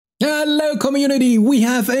Hello community, we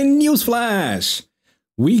have a news flash.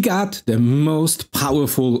 We got the most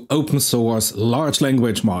powerful open source large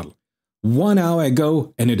language model 1 hour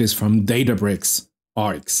ago, and it is from Databricks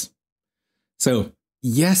RX. So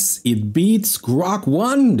yes, it beats Grok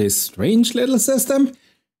 1, this strange little system.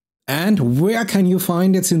 And where can you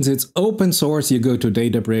find it? Since it's open source, you go to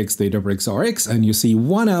Databricks RX, and you see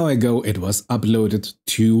 1 hour ago it was uploaded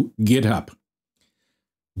to GitHub.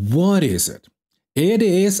 What is it? It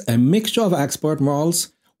is a mixture of expert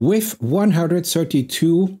models with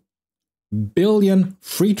 132 billion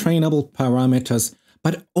free trainable parameters,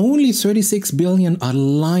 but only 36 billion are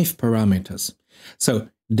live parameters. So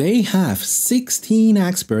they have 16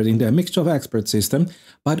 experts in their mixture of expert system,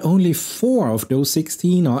 but only 4 of those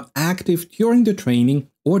 16 are active during the training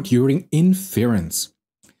or during inference.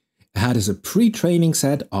 It has a pre-training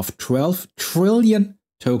set of 12 trillion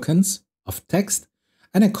tokens of text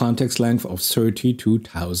and a context length of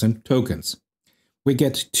 32,000 tokens. We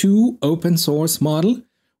get 2 open source model.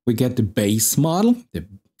 We get the base model,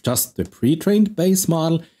 just the pre-trained base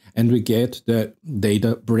model, and we get the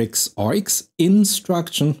Databricks RX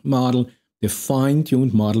instruction model, the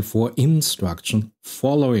fine-tuned model for instruction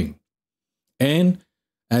following. And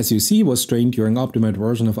as you see, was trained during optimized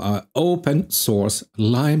version of our open source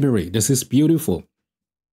library. This is beautiful.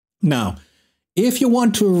 Now, if you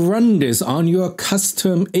want to run this on your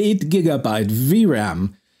custom 8 GB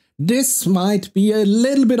VRAM, this might be a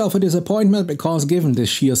little bit of a disappointment because given the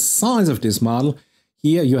sheer size of this model,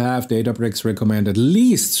 here you have Databricks recommend at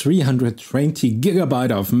least 320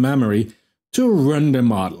 GB of memory to run the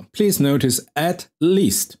model. Please notice at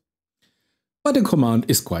least. But the command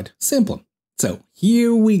is quite simple. So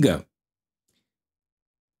here we go.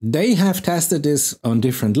 They have tested this on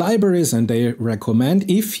different libraries, and they recommend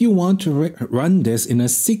if you want to run this in a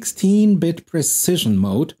 16-bit precision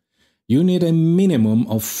mode, you need a minimum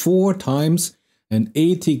of 4 times an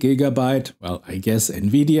 80 GB, well, I guess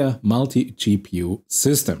NVIDIA multi-GPU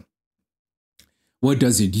system. What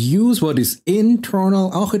does it use? What is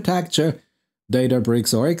internal architecture?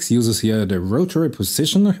 Databricks RX uses here the rotary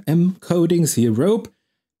position encodings, here rope,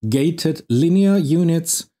 gated linear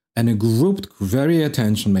units, and a grouped query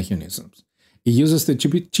attention mechanisms. It uses the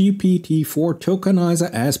GPT-4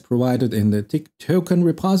 tokenizer as provided in the TIC token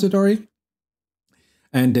repository,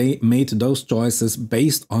 and they made those choices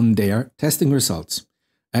based on their testing results.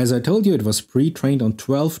 As I told you, it was pre-trained on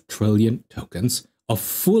 12 trillion tokens of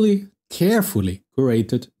carefully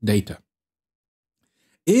curated data.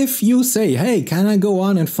 If you say, hey, can I go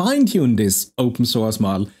on and fine-tune this open source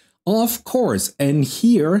model? Of course, and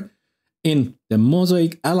here in the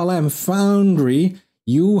Mosaic LLM Foundry,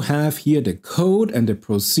 you have here the code and the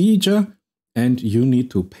procedure, and you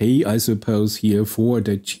need to pay, I suppose, here for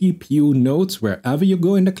the GPU nodes wherever you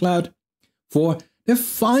go in the cloud for the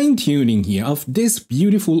fine-tuning here of this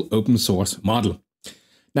beautiful open source model.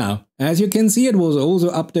 Now, as you can see, it was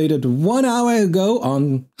also updated 1 hour ago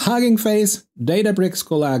on Hugging Face, Databricks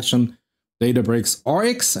Collection, Databricks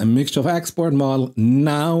RX, a mixture of expert model,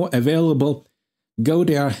 now available. Go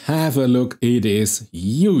there, have a look, it is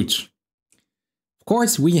huge. Of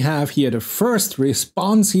course, we have here the first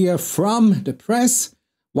response here from the press,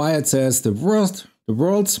 why it says the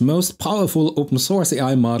world's most powerful open source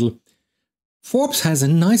AI model. Forbes has a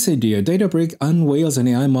nice idea. Databricks unveils an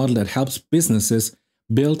AI model that helps businesses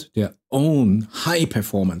build their own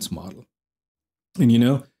high-performance model. And you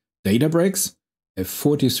know, Databricks, a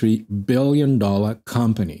 $43 billion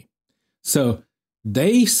company. So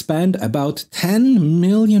they spend about $10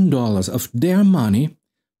 million of their money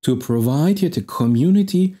to provide here to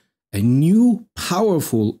community a new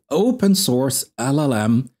powerful open source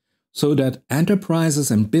LLM so that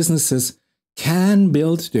enterprises and businesses can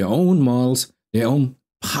build their own models, their own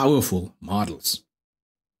powerful models.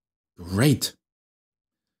 Great.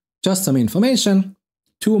 Just some information,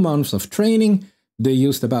 2 months of training. They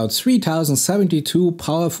used about 3,072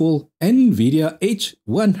 powerful NVIDIA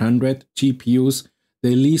H100 GPUs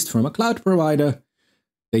they leased from a cloud provider.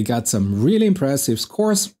 They got some really impressive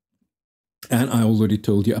scores. And I already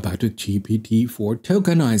told you about the GPT-4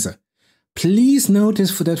 tokenizer. Please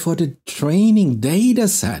notice that for the training data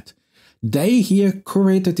set, they here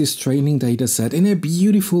curated this training data set in a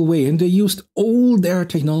beautiful way, and they used all their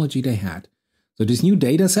technology they had. So this new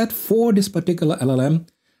data set for this particular LLM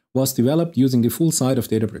was developed using the full site of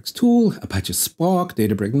Databricks tool, Apache Spark,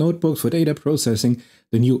 Databricks notebooks for data processing,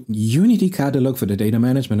 the new Unity catalog for the data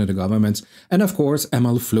management and the governance, and of course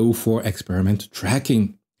MLflow for experiment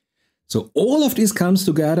tracking. So all of this comes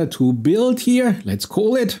together to build here, let's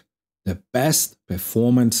call it, the best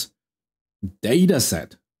performance data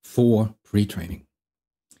set for pre-training.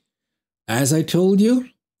 As I told you,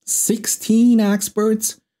 16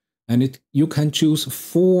 experts, and you can choose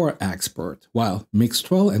 4 experts, while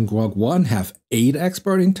Mixtral and Grok 1 have 8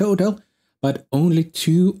 experts in total, but only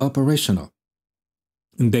 2 operational.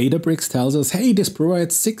 And Databricks tells us, hey, this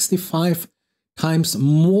provides 65 times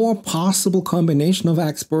more possible combination of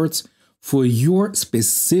experts for your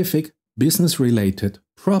specific business-related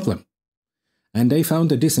problem. And they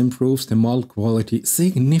found that this improves the model quality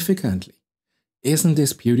significantly. Isn't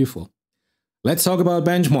this beautiful? Let's talk about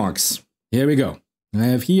benchmarks. Here we go. I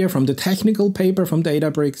have here from the technical paper from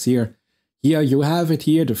Databricks here. Here you have it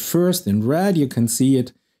here, the first in red, you can see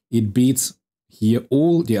it. It beats here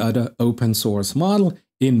all the other open source model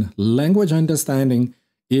in language understanding.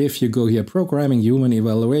 If you go here, programming, human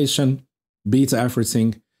evaluation, beats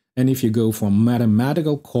everything. And if you go for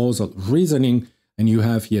mathematical causal reasoning, and you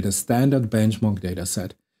have here the standard benchmark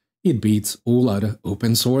dataset, it beats all other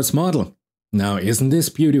open source model. Now, isn't this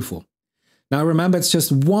beautiful? Now, remember, it's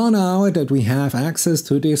just 1 hour that we have access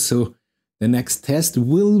to this, so the next test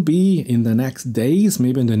will be in the next days,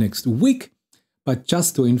 maybe in the next week. But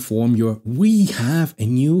just to inform you, we have a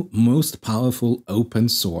new most powerful open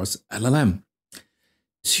source LLM.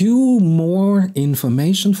 2 more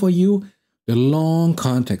information for you. The long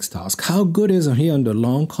context task. How good is it here on the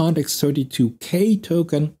long context 32K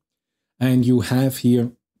token? And you have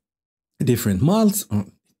here different models.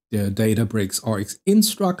 The Databricks RX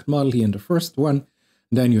Instruct model here in the first one.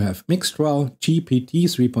 Then you have Mixtral, GPT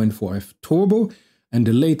 3.5 Turbo, and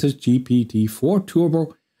the latest GPT 4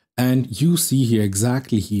 Turbo. And you see here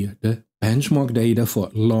exactly here the benchmark data for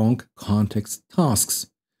long context tasks.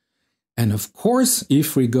 And of course,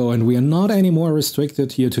 if we go, and we are not anymore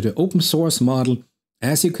restricted here to the open source model,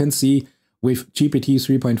 as you can see with GPT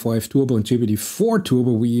 3.5 Turbo and GPT 4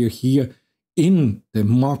 Turbo, we are here in the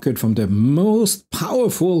market from the most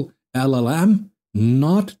powerful LLM,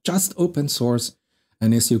 not just open source.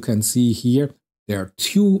 And as you can see here, there are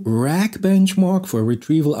 2 RAG benchmark for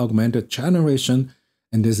retrieval augmented generation.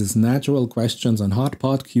 And this is natural questions on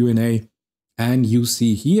Hotpot Q&A. And you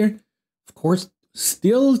see here, of course,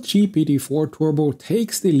 still GPT-4 Turbo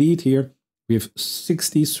takes the lead here with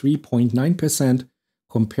 63.9%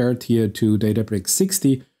 compared here to Databricks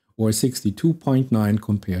 60 or 62.9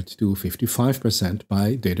 compared to 55%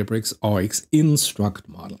 by Databricks RX Instruct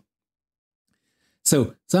model.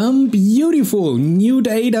 So some beautiful new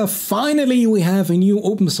data. Finally, we have a new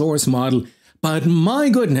open source model, but my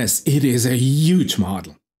goodness, it is a huge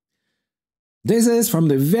model. This is from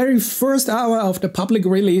the very first hour of the public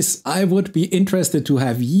release. I would be interested to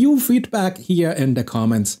have your feedback here in the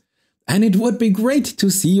comments. And it would be great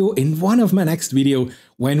to see you in one of my next video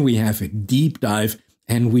when we have a deep dive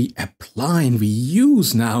and we apply and we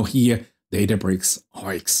use now here Databricks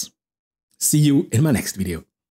RX. See you in my next video.